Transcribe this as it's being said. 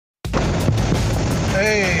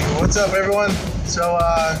What's up, everyone? So,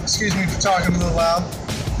 excuse me for talking a little loud.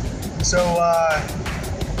 So,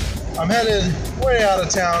 I'm headed way out of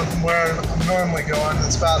town from where I'm normally going.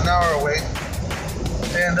 It's about an hour away.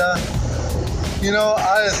 And,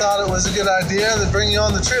 I thought it was a good idea to bring you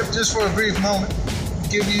on the trip just for a brief moment.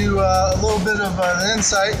 Give you a little bit of an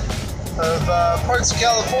insight of parts of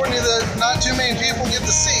California that not too many people get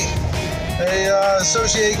to see. They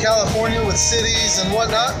associate California with cities and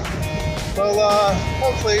whatnot. Well,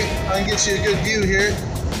 hopefully I can get you a good view here.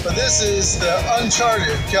 But this is the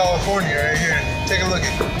Uncharted California right here. Take a look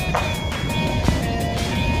at it.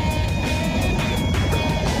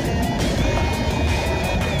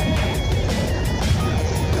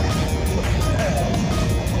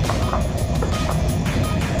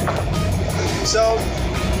 So,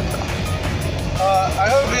 I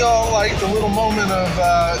hope you all liked the little moment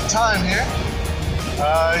of time here.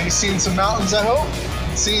 You've seen some mountains, I hope.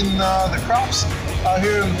 Seen the crops out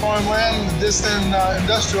here in the farmland, the distant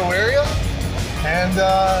industrial area. And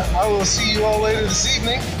I will see you all later this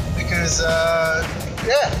evening because,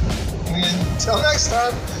 until next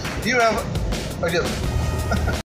time, you have a good one.